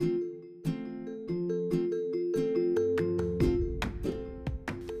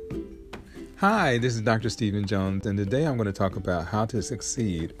Hi, this is Dr. Stephen Jones, and today I'm going to talk about how to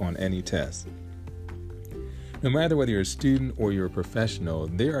succeed on any test. No matter whether you're a student or you're a professional,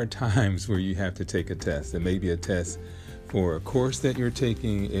 there are times where you have to take a test. It may be a test for a course that you're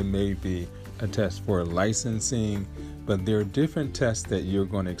taking, it may be a test for licensing, but there are different tests that you're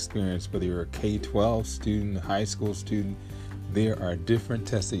going to experience, whether you're a K-12 student, high school student. There are different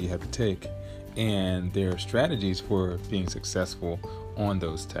tests that you have to take, and there are strategies for being successful on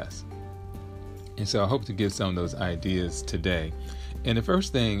those tests. And so I hope to give some of those ideas today. And the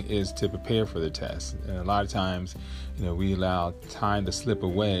first thing is to prepare for the test. And a lot of times, we allow time to slip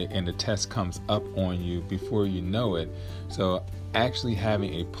away and the test comes up on you before you know it. So actually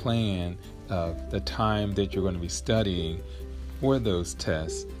having a plan of the time that you're going to be studying for those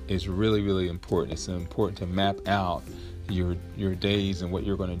tests is really, really important. It's important to map out your days and what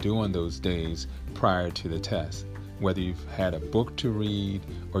you're going to do on those days prior to the test. Whether you've had a book to read,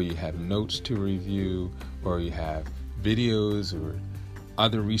 or you have notes to review, or you have videos or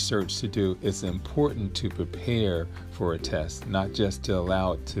other research to do, it's important to prepare for a test, not just to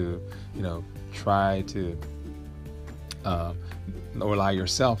allow it to, try to, or allow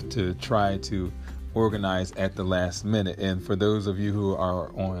yourself to try to organize at the last minute. And for those of you who are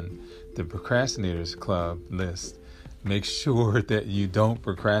on the Procrastinators Club list, make sure that you don't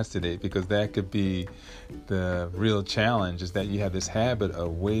procrastinate, because that could be the real challenge, is that you have this habit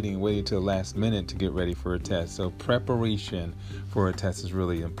of waiting till the last minute to get ready for a test. So preparation for a test is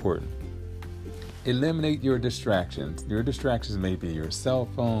really important. Eliminate your distractions. Your distractions may be your cell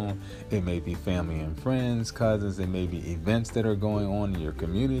phone, it may be family and friends, cousins, it may be events that are going on in your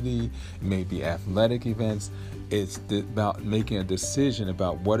community, it may be athletic events. It's about making a decision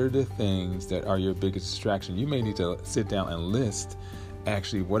about what are the things that are your biggest distraction. You may need to sit down and list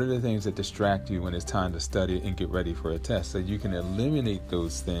actually what are the things that distract you when it's time to study and get ready for a test, so you can eliminate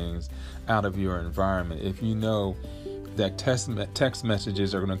those things out of your environment. If you know that text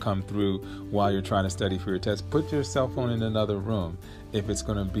messages are going to come through while you're trying to study for your test, put your cell phone in another room. If it's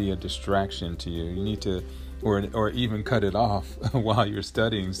going to be a distraction to you, you need to, or even cut it off while you're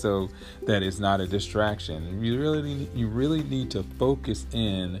studying so that it's not a distraction. You really need to focus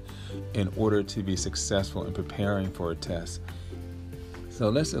in order to be successful in preparing for a test. So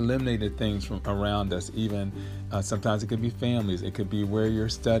let's eliminate the things from around us. Even sometimes it could be families. It could be where you're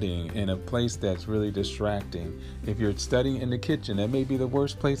studying in a place that's really distracting. If you're studying in the kitchen, that may be the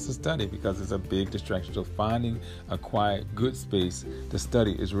worst place to study because it's a big distraction. So finding a quiet, good space to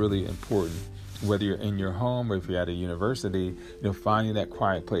study is really important. Whether you're in your home or if you're at a university, finding that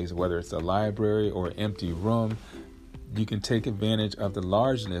quiet place, whether it's a library or an empty room, you can take advantage of the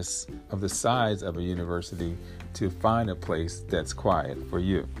largeness of the size of a university to find a place that's quiet for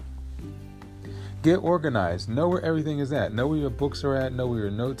you. Get organized. Know where everything is at. Know where your books are at. Know where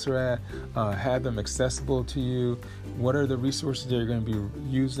your notes are at. Have them accessible to you. What are the resources that you're going to be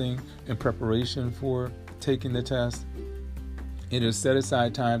using in preparation for taking the test? It is set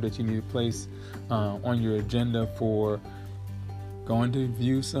aside time that you need to place on your agenda for going to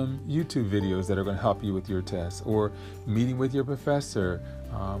view some YouTube videos that are going to help you with your test, or meeting with your professor,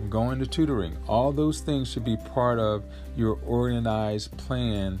 going to tutoring. All those things should be part of your organized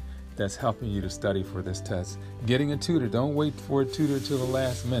plan that's helping you to study for this test. Getting a tutor. Don't wait for a tutor till the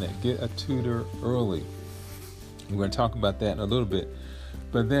last minute. Get a tutor early. We're going to talk about that in a little bit.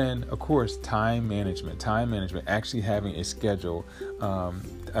 But then, of course, time management, actually having a schedule,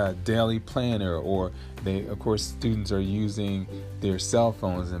 a daily planner, or students are using their cell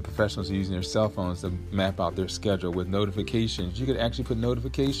phones, and professionals are using their cell phones to map out their schedule with notifications. You could actually put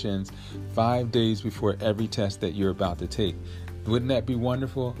notifications 5 days before every test that you're about to take. Wouldn't that be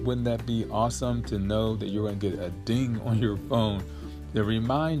wonderful? Wouldn't that be awesome to know that you're going to get a ding on your phone to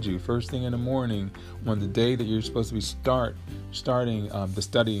remind you first thing in the morning on the day that you're supposed to be starting the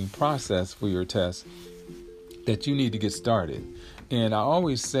studying process for your test, that you need to get started? And I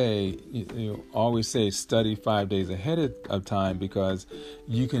always say, study 5 days ahead of time, because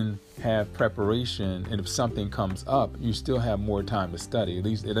you can have preparation, and if something comes up, you still have more time to study. At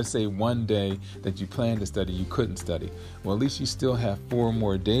least, let's say one day that you plan to study, you couldn't study. Well, at least you still have 4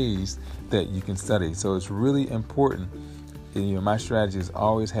 more days that you can study. So it's really important. My strategy is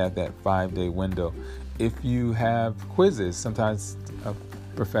always have that 5-day window. If you have quizzes, sometimes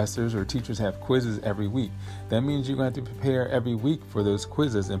professors or teachers have quizzes every week. That means you're going to have to prepare every week for those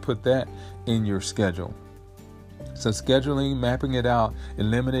quizzes and put that in your schedule. So scheduling, mapping it out,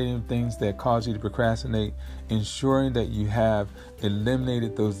 eliminating things that cause you to procrastinate, ensuring that you have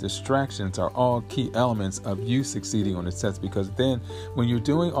eliminated those distractions are all key elements of you succeeding on the test, because then when you're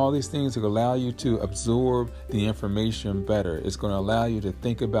doing all these things, it will allow you to absorb the information better. It's going to allow you to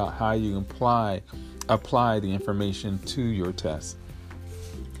think about how you apply the information to your test.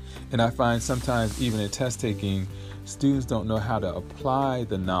 And I find sometimes even in test taking, students don't know how to apply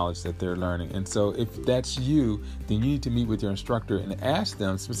the knowledge that they're learning. And so if that's you, then you need to meet with your instructor and ask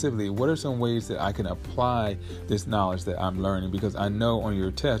them specifically, what are some ways that I can apply this knowledge that I'm learning? Because I know on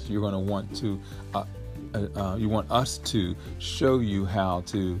your test, you're going to want to, you want us to show you how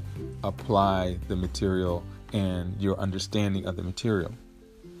to apply the material and your understanding of the material.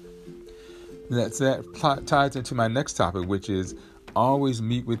 That ties into my next topic, which is always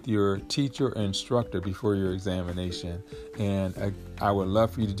meet with your teacher or instructor before your examination. And I would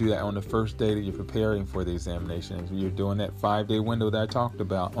love for you to do that on the first day that you're preparing for the examination. You're doing that 5-day window that I talked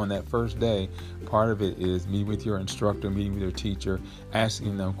about. On that first day, part of it is meet with your instructor, meeting with your teacher,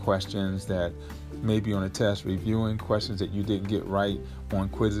 asking them questions that may be on a test, reviewing questions that you didn't get right on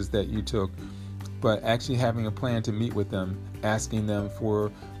quizzes that you took, but actually having a plan to meet with them, asking them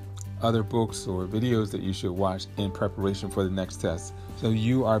for other books or videos that you should watch in preparation for the next test. So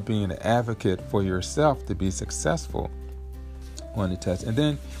you are being an advocate for yourself to be successful on the test. And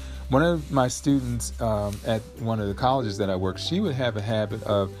then one of my students at one of the colleges that I work, she would have a habit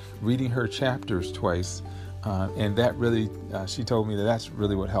of reading her chapters twice. And that really, she told me that that's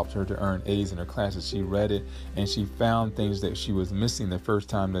really what helped her to earn A's in her classes. She read it and she found things that she was missing the first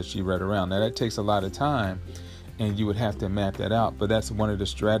time that she read around. Now that takes a lot of time, and you would have to map that out. But that's one of the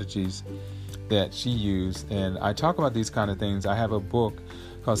strategies that she used. And I talk about these kind of things. I have a book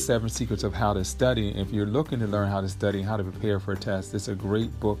called 7 Secrets of How to Study. If you're looking to learn how to study, how to prepare for a test, it's a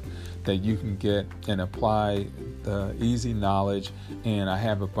great book that you can get and apply the easy knowledge. And I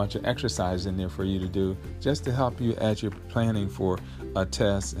have a bunch of exercises in there for you to do just to help you as you're planning for a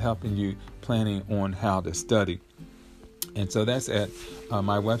test, helping you planning on how to study. And so that's at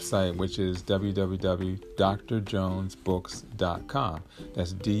my website, which is www.drjonesbooks.com.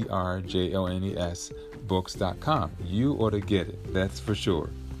 That's DRJONES books.com. You ought to get it. That's for sure.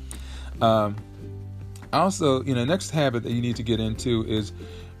 Also, next habit that you need to get into is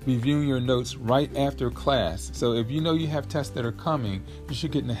reviewing your notes right after class. So if you know you have tests that are coming, you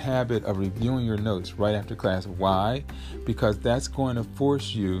should get in the habit of reviewing your notes right after class. Why? Because that's going to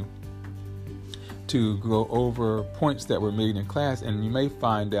force you to go over points that were made in class, and you may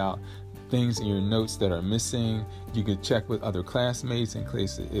find out things in your notes that are missing. You could check with other classmates in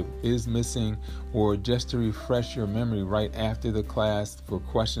case it is missing, or just to refresh your memory right after the class for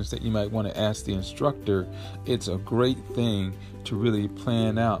questions that you might want to ask the instructor. It's a great thing to really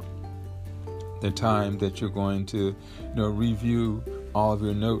plan out the time that you're going to review all of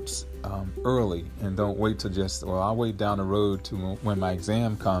your notes early, and don't wait till I'll wait down the road to when my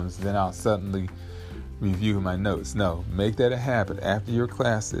exam comes, then I'll suddenly review my notes. No, make that a habit after your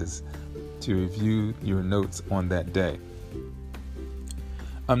classes to review your notes on that day.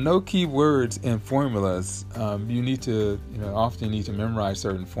 No key words and formulas. You need to, often need to memorize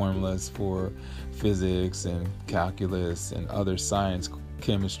certain formulas for physics and calculus and other science,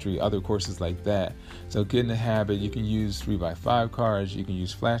 chemistry, other courses like that. So get in the habit. You can use 3x5 cards. You can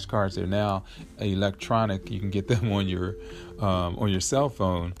use flashcards. They're now electronic. You can get them on your cell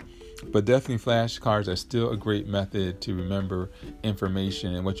phone. But definitely flashcards are still a great method to remember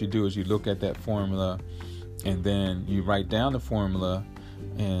information. And what you do is you look at that formula, and then you write down the formula,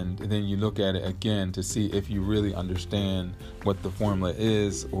 and then you look at it again to see if you really understand what the formula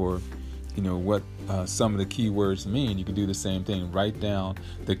is, or what some of the keywords mean. You can do the same thing. Write down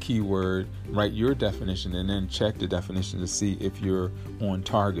the keyword, write your definition, and then check the definition to see if you're on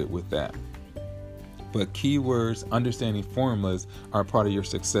target with that. But keywords, understanding formulas are part of your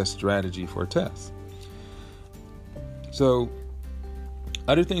success strategy for a test. So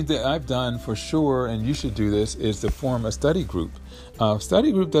other things that I've done for sure, and you should do this, is to form a study group.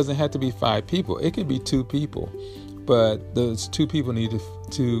 Study group doesn't have to be 5 people. It can be 2 people. But those 2 people need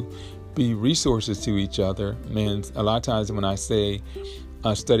to be resources to each other. And a lot of times when I say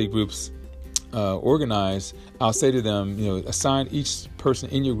study groups organized, I'll say to them, assign each person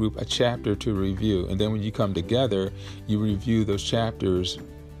in your group a chapter to review. And then when you come together, you review those chapters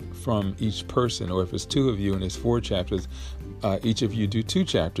from each person. Or if it's 2 of you and it's 4 chapters, each of you do 2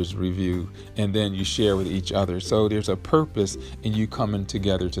 chapters review, and then you share with each other. So there's a purpose in you coming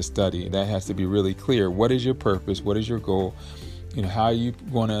together to study. That has to be really clear. What is your purpose? What is your goal? How are you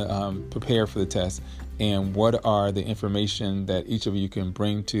going to prepare for the test? And what are the information that each of you can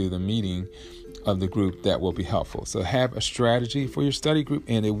bring to the meeting of the group that will be helpful. So have a strategy for your study group,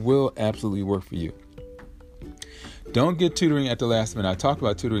 and it will absolutely work for you. Don't get tutoring at the last minute. I talked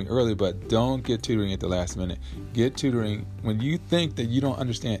about tutoring earlier, but don't get tutoring at the last minute. Get tutoring when you think that you don't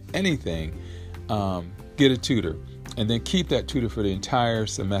understand anything. Get a tutor, and then keep that tutor for the entire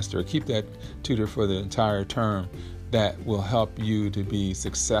semester. Keep that tutor for the entire term. That will help you to be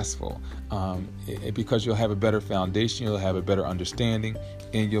successful because you'll have a better foundation, you'll have a better understanding,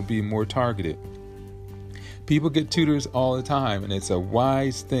 and you'll be more targeted. People get tutors all the time, and it's a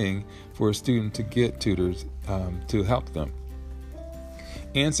wise thing for a student to get tutors to help them.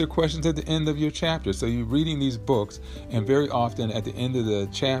 Answer questions at the end of your chapter. So you're reading these books, and very often at the end of the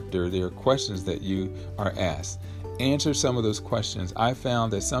chapter, there are questions that you are asked. Answer some of those questions. I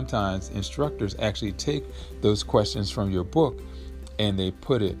found that sometimes instructors actually take those questions from your book and they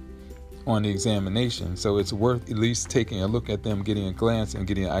put it on the examination. So it's worth at least taking a look at them, getting a glance, and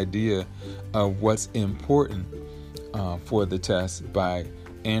getting an idea of what's important for the test by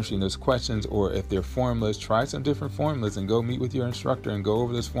answering those questions. Or if they're formulas, try some different formulas and go meet with your instructor and go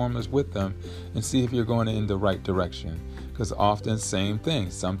over those formulas with them and see if you're going in the right direction. Because often, same thing.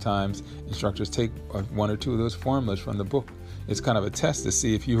 Sometimes instructors take one or two of those formulas from the book. It's kind of a test to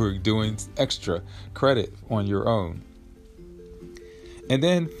see if you were doing extra credit on your own. And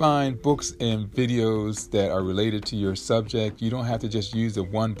then find books and videos that are related to your subject. You don't have to just use the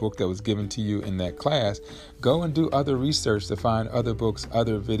one book that was given to you in that class. Go and do other research to find other books,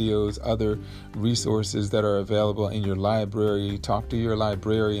 other videos, other resources that are available in your library. Talk to your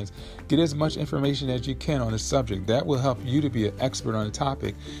librarians. Get as much information as you can on the subject. That will help you to be an expert on the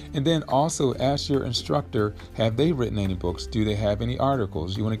topic. And then also ask your instructor, have they written any books? Do they have any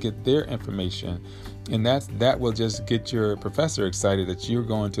articles? You want to get their information. And that will just get your professor excited that you're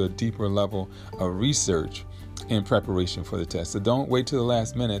going to a deeper level of research in preparation for the test. So don't wait till the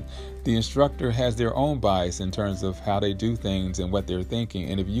last minute. The instructor has their own bias in terms of how they do things and what they're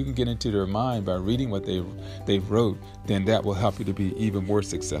thinking. And if you can get into their mind by reading what they've wrote, then that will help you to be even more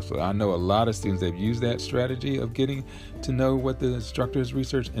successful. I know a lot of students that have used that strategy of getting to know what the instructor has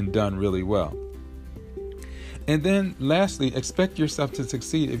researched and done really well. And then lastly, expect yourself to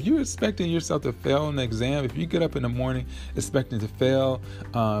succeed. If you're expecting yourself to fail in the exam, if you get up in the morning expecting to fail,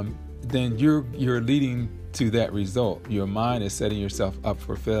 then you're leading to that result. Your mind is setting yourself up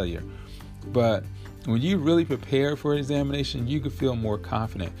for failure. But when you really prepare for an examination, you can feel more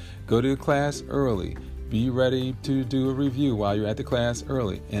confident. Go to the class early. Be ready to do a review while you're at the class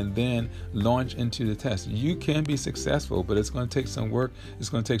early, and then launch into the test. You can be successful, but it's going to take some work. It's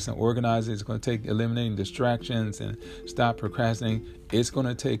going to take some organizing. It's going to take eliminating distractions and stop procrastinating. It's going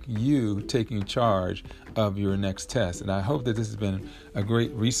to take you taking charge of your next test. And I hope that this has been a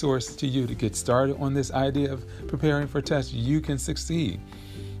great resource to you to get started on this idea of preparing for tests. You can succeed.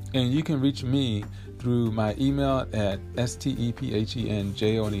 And you can reach me through my email at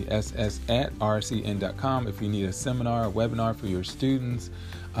stephenjones@rcn.com. If you need a seminar, a webinar for your students,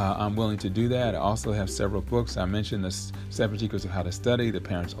 I'm willing to do that. I also have several books. I mentioned the 7 Secrets of How to Study, the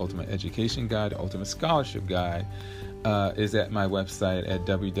Parent's Ultimate Education Guide, the Ultimate Scholarship Guide, is at my website at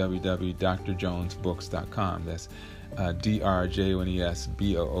www.drjonesbooks.com. That's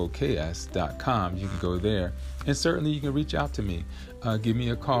DRJONESBOOKS.com. You can go there. And certainly you can reach out to me. Give me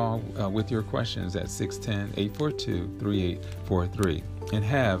a call with your questions at 610-842-3843. And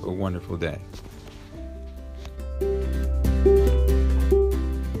have a wonderful day.